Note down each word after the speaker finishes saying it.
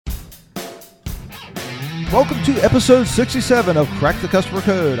Welcome to episode 67 of Crack the Customer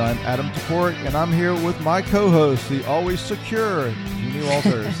Code. I'm Adam Toporek, and I'm here with my co-host, the always secure Jeannie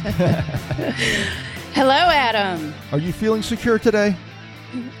Walters. Hello, Adam. Are you feeling secure today?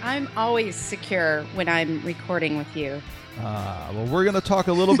 I'm always secure when I'm recording with you. Well, we're going to talk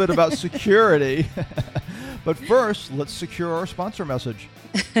a little bit about security. But first, let's secure our sponsor message.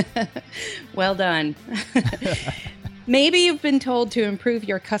 Well done. Maybe you've been told to improve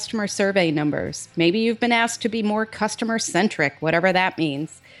your customer survey numbers. Maybe you've been asked to be more customer-centric, whatever that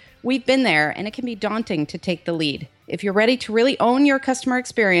means. We've been there, and it can be daunting to take the lead. If you're ready to really own your customer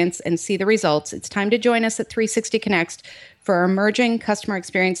experience and see the results, it's time to join us at 360 Connect for our Emerging Customer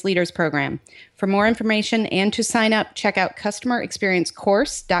Experience Leaders Program. For more information and to sign up, check out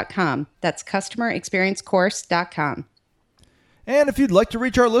customerexperiencecourse.com. That's customerexperiencecourse.com. And if you'd like to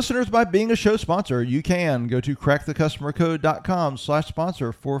reach our listeners by being a show sponsor, you can go to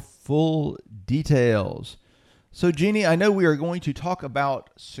crackthecustomercode.com/sponsor for full details. So, Jeannie, I know we are going to talk about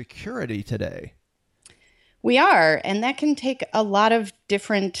security today. We are, and that can take a lot of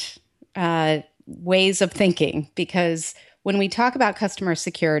different ways of thinking, because when we talk about customer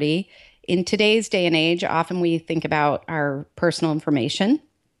security, in today's day and age, often we think about our personal information,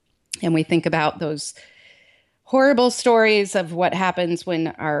 and we think about those horrible stories of what happens when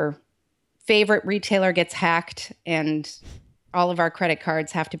our favorite retailer gets hacked and all of our credit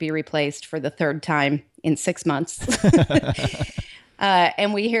cards have to be replaced for the third time in 6 months.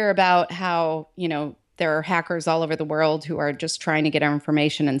 And we hear about how, there are hackers all over the world who are just trying to get our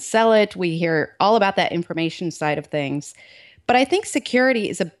information and sell it. We hear all about that information side of things. But I think security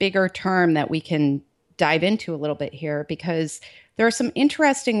is a bigger term that we can dive into a little bit here, because there are some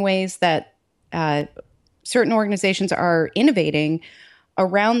interesting ways that certain organizations are innovating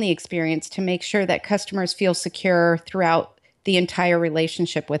around the experience to make sure that customers feel secure throughout the entire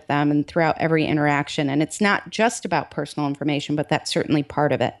relationship with them and throughout every interaction. And it's not just about personal information, but that's certainly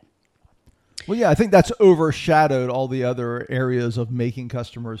part of it. Well, yeah, I think that's overshadowed all the other areas of making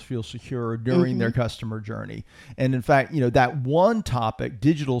customers feel secure during their customer journey. And in fact, that one topic,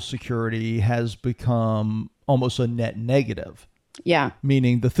 digital security, has become almost a net negative. Yeah.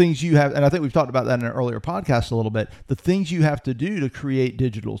 Meaning the things you have, and I think we've talked about that in an earlier podcast a little bit, the things you have to do to create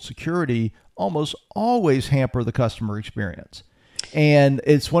digital security almost always hamper the customer experience. And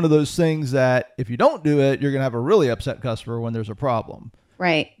it's one of those things that if you don't do it, you're going to have a really upset customer when there's a problem.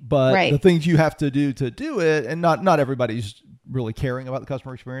 Right. But the things you have to do it, and not everybody's really caring about the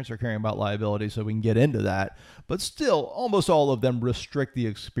customer experience or caring about liability, so we can get into that. But still, almost all of them restrict the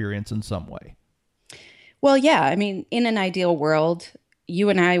experience in some way. Well, yeah. I mean, in an ideal world, you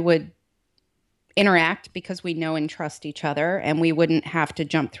and I would interact because we know and trust each other, and we wouldn't have to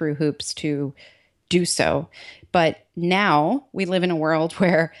jump through hoops to do so. But now we live in a world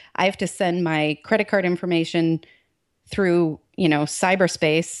where I have to send my credit card information through,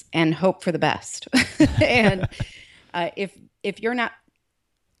 cyberspace and hope for the best. And if you're not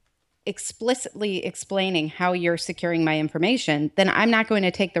explicitly explaining how you're securing my information, then I'm not going to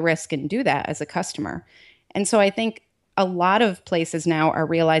take the risk and do that as a customer. And so I think a lot of places now are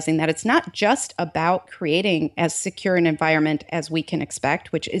realizing that it's not just about creating as secure an environment as we can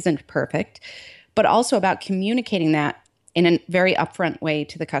expect, which isn't perfect, but also about communicating that in a very upfront way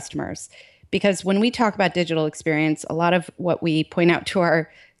to the customers. Because when we talk about digital experience, a lot of what we point out to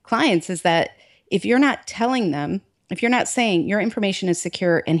our clients is that if you're not telling them, if you're not saying your information is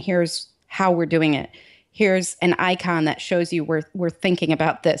secure and here's how we're doing it, here's an icon that shows you we're thinking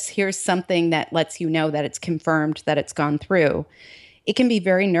about this, here's something that lets you know that it's confirmed that it's gone through, it can be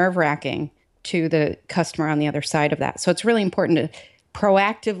very nerve-wracking to the customer on the other side of that. So it's really important to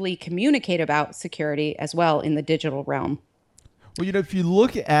proactively communicate about security as well in the digital realm. Well, if you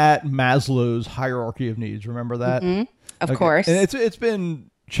look at Maslow's hierarchy of needs, remember that? Of course. And it's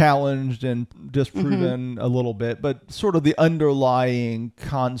been challenged and disproven a little bit, but sort of the underlying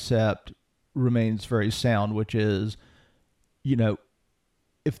concept remains very sound, which is,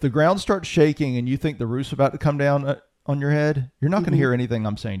 if the ground starts shaking and you think the roof's about to come down on your head, you're not going to hear anything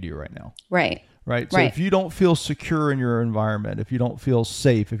I'm saying to you right now. Right. So if you don't feel secure in your environment, if you don't feel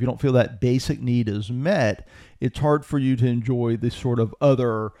safe, if you don't feel that basic need is met, it's hard for you to enjoy the sort of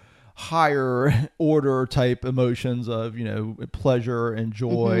other higher order type emotions of, pleasure and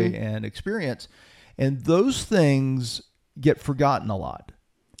joy and experience. And those things get forgotten a lot.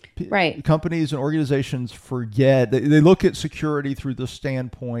 Right. Companies and organizations forget. They look at security through the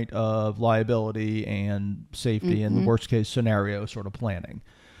standpoint of liability and safety and the worst case scenario sort of planning.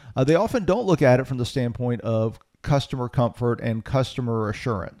 They often don't look at it from the standpoint of customer comfort and customer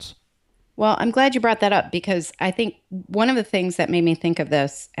assurance. Well, I'm glad you brought that up because I think one of the things that made me think of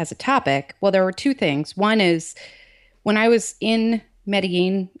this as a topic, well, there were two things. One is when I was in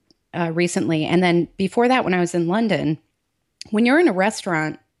Medellin recently, and then before that, when I was in London, when you're in a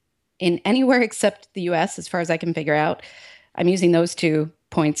restaurant in anywhere except the US, as far as I can figure out, I'm using those 2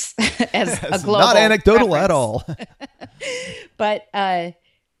 points as a It's global not anecdotal at reference. all. But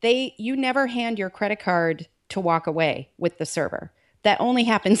you never hand your credit card to walk away with the server. That only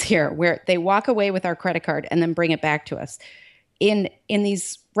happens here, where they walk away with our credit card and then bring it back to us. In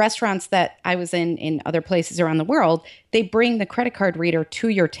these restaurants that I was in other places around the world, they bring the credit card reader to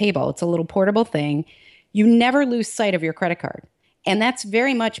your table. It's a little portable thing. You never lose sight of your credit card. And that's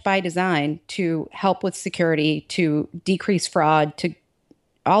very much by design to help with security, to decrease fraud, to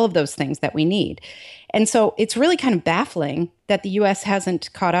all of those things that we need. And so it's really kind of baffling that the US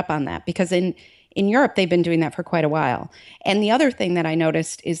hasn't caught up on that because in Europe they've been doing that for quite a while. And the other thing that I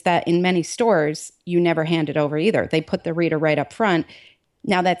noticed is that in many stores you never hand it over either. They put the reader right up front.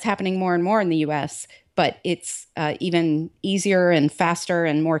 Now that's happening more and more in the US, but it's even easier and faster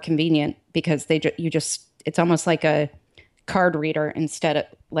and more convenient because it's almost like a card reader instead of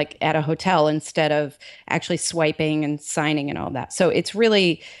like at a hotel instead of actually swiping and signing and all that. So it's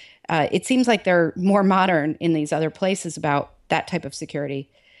really, it seems like they're more modern in these other places about that type of security.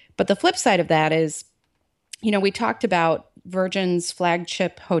 But the flip side of that is, we talked about Virgin's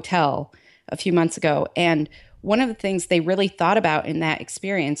flagship hotel a few months ago. And one of the things they really thought about in that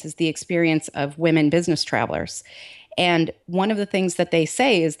experience is the experience of women business travelers. And one of the things that they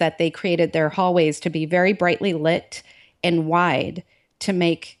say is that they created their hallways to be very brightly lit and wide to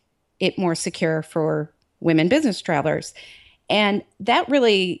make it more secure for women business travelers. And that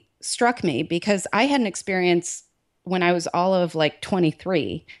really struck me because I had an experience when I was all of like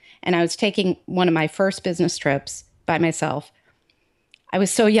 23 and I was taking one of my first business trips by myself. I was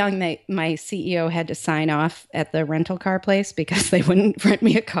so young that my CEO had to sign off at the rental car place because they wouldn't rent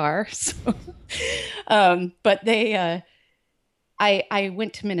me a car. So, but I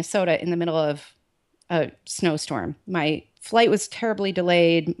went to Minnesota in the middle of a snowstorm. My flight was terribly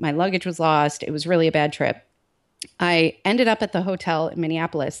delayed. My luggage was lost. It was really a bad trip. I ended up at the hotel in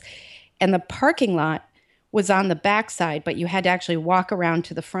Minneapolis, and the parking lot was on the back side, but you had to actually walk around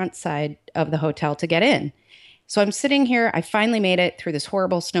to the front side of the hotel to get in. So I'm sitting here. I finally made it through this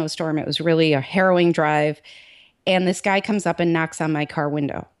horrible snowstorm. It was really a harrowing drive. And this guy comes up and knocks on my car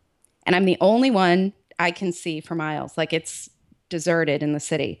window. And I'm the only one I can see for miles. Like it's deserted in the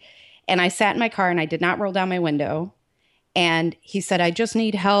city. And I sat in my car and I did not roll down my window. And he said, I just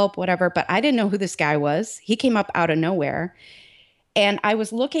need help, whatever. But I didn't know who this guy was. He came up out of nowhere. And I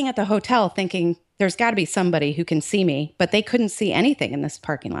was looking at the hotel thinking, there's got to be somebody who can see me. But they couldn't see anything in this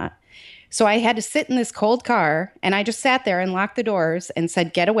parking lot. So I had to sit in this cold car and I just sat there and locked the doors and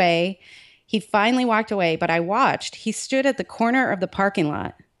said, get away. He finally walked away, but I watched. He stood at the corner of the parking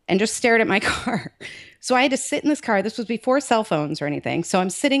lot and just stared at my car. So I had to sit in this car. This was before cell phones or anything. So I'm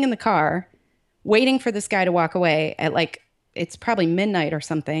sitting in the car waiting for this guy to walk away at like, it's probably midnight or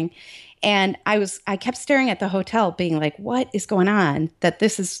something. And I kept staring at the hotel being like, what is going on?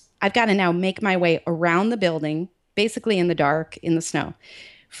 I've got to now make my way around the building, basically in the dark, in the snow.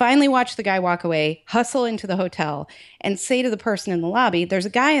 Finally watch the guy walk away, hustle into the hotel, and say to the person in the lobby, there's a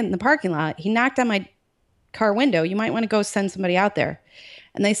guy in the parking lot. He knocked on my car window. You might want to go send somebody out there.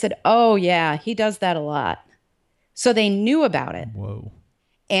 And they said, oh, yeah, he does that a lot. So they knew about it. Whoa.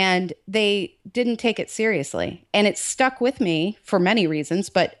 And they didn't take it seriously. And it stuck with me for many reasons.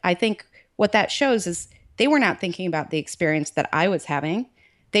 But I think what that shows is they were not thinking about the experience that I was having.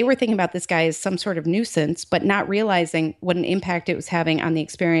 They were thinking about this guy as some sort of nuisance, but not realizing what an impact it was having on the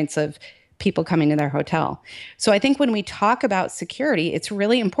experience of people coming to their hotel. So I think when we talk about security, it's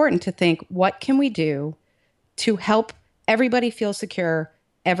really important to think, what can we do to help everybody feel secure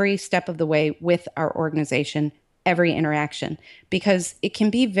every step of the way with our organization, every interaction? Because it can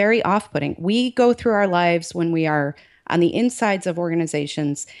be very off-putting. We go through our lives when we are on the insides of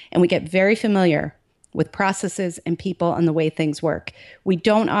organizations and we get very familiar with processes and people and the way things work. We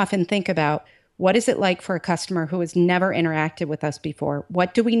don't often think about what is it like for a customer who has never interacted with us before?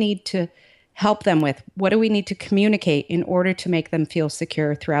 What do we need to help them with? What do we need to communicate in order to make them feel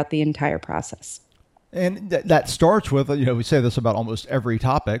secure throughout the entire process? And that starts with, we say this about almost every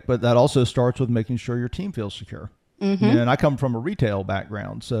topic, but that also starts with making sure your team feels secure. Mm-hmm. And I come from a retail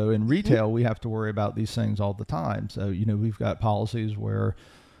background. So in retail, we have to worry about these things all the time. So, we've got policies where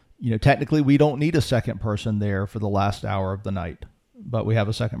technically we don't need a second person there for the last hour of the night, but we have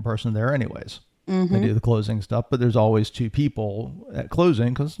a second person there anyways. Mm-hmm. They do the closing stuff, but there's always two people at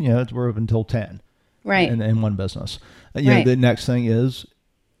closing because, we're up until 10. Right. In one business. Right. The next thing is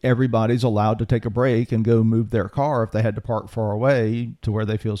everybody's allowed to take a break and go move their car if they had to park far away to where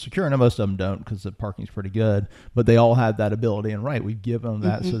they feel secure. And most of them don't because the parking's pretty good, but they all have that ability and right. We've given them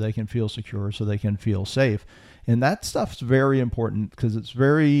that so they can feel secure, so they can feel safe. And that stuff's very important because it's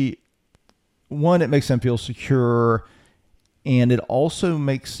it makes them feel secure, and it also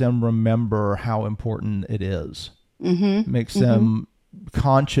makes them remember how important it is. It makes them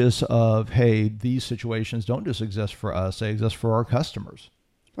conscious of, hey, these situations don't just exist for us, they exist for our customers.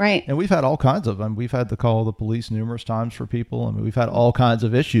 Right. And we've had all kinds of them. We've had to call the police numerous times for people. I mean, we've had all kinds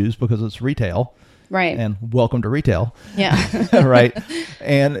of issues because it's retail. Right. And welcome to retail. Yeah. Right.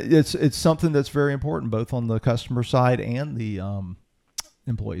 And it's something that's very important, both on the customer side and the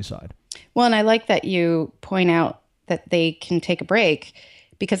employee side. Well, and I like that you point out that they can take a break,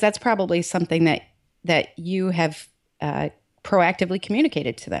 because that's probably something that you have proactively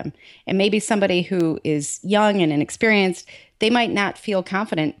communicated to them. And maybe somebody who is young and inexperienced, they might not feel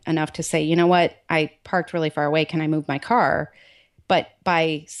confident enough to say, you know what, I parked really far away. Can I move my car? But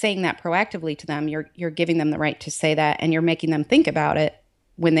by saying that proactively to them, you're giving them the right to say that, and you're making them think about it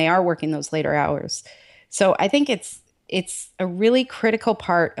when they are working those later hours. So I think it's a really critical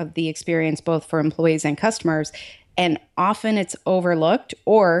part of the experience, both for employees and customers. And often it's overlooked,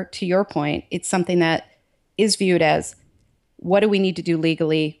 or to your point, it's something that is viewed as, what do we need to do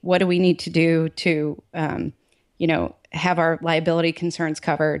legally? What do we need to do to, have our liability concerns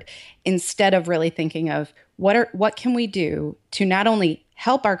covered, instead of really thinking of what can we do to not only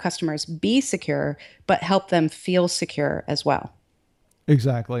help our customers be secure, but help them feel secure as well.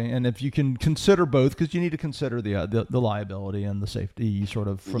 Exactly. And if you can consider both, because you need to consider the liability and the safety sort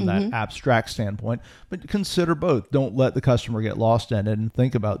of from that abstract standpoint, but consider both. Don't let the customer get lost in it, and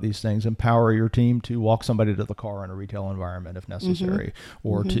think about these things. Empower your team to walk somebody to the car in a retail environment if necessary,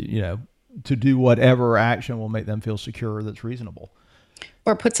 or to do whatever action will make them feel secure that's reasonable.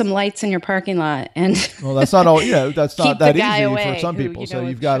 Or put some lights in your parking lot, and well, that's not all. That's not that easy for some who, people. So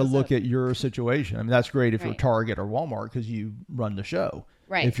you've got to look at your situation. I mean, that's great if you're Right. Target or Walmart because you run the show.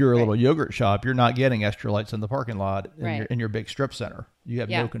 Right. If you're a little yogurt shop, you're not getting extra lights in the parking lot Right. in your big strip center. You have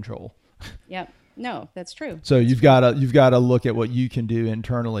no control. Yep. No, that's true. So you've got to look at what you can do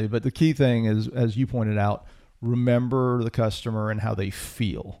internally. But the key thing is, as you pointed out, remember the customer and how they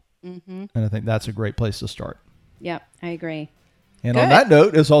feel. And I think that's a great place to start. Yep, I agree. And Good. on that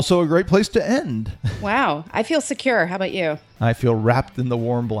note, it's also a great place to end. Wow. I feel secure. How about you? I feel wrapped in the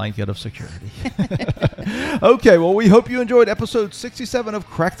warm blanket of security. Okay, well, we hope you enjoyed episode 67 of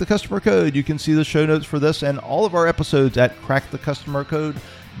Crack the Customer Code. You can see the show notes for this and all of our episodes at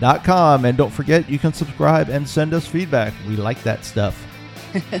crackthecustomercode.com. And don't forget, you can subscribe and send us feedback. We like that stuff.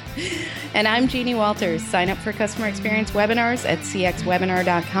 And I'm Jeannie Walters. Sign up for customer experience webinars at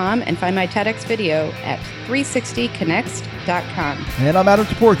cxwebinar.com and find my TEDx video at 360connext.com. And I'm Adam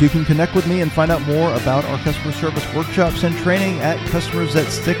Toporek. You can connect with me and find out more about our customer service workshops and training at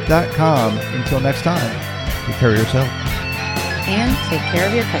customersthatstick.com. Until next time, take care of yourself. And take care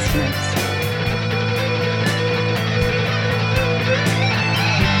of your customers.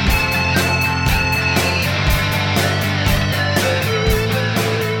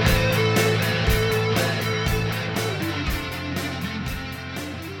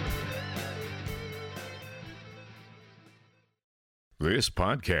 This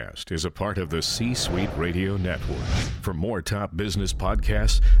podcast is a part of the C-Suite Radio Network. For more top business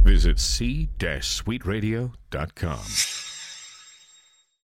podcasts, visit c-suiteradio.com.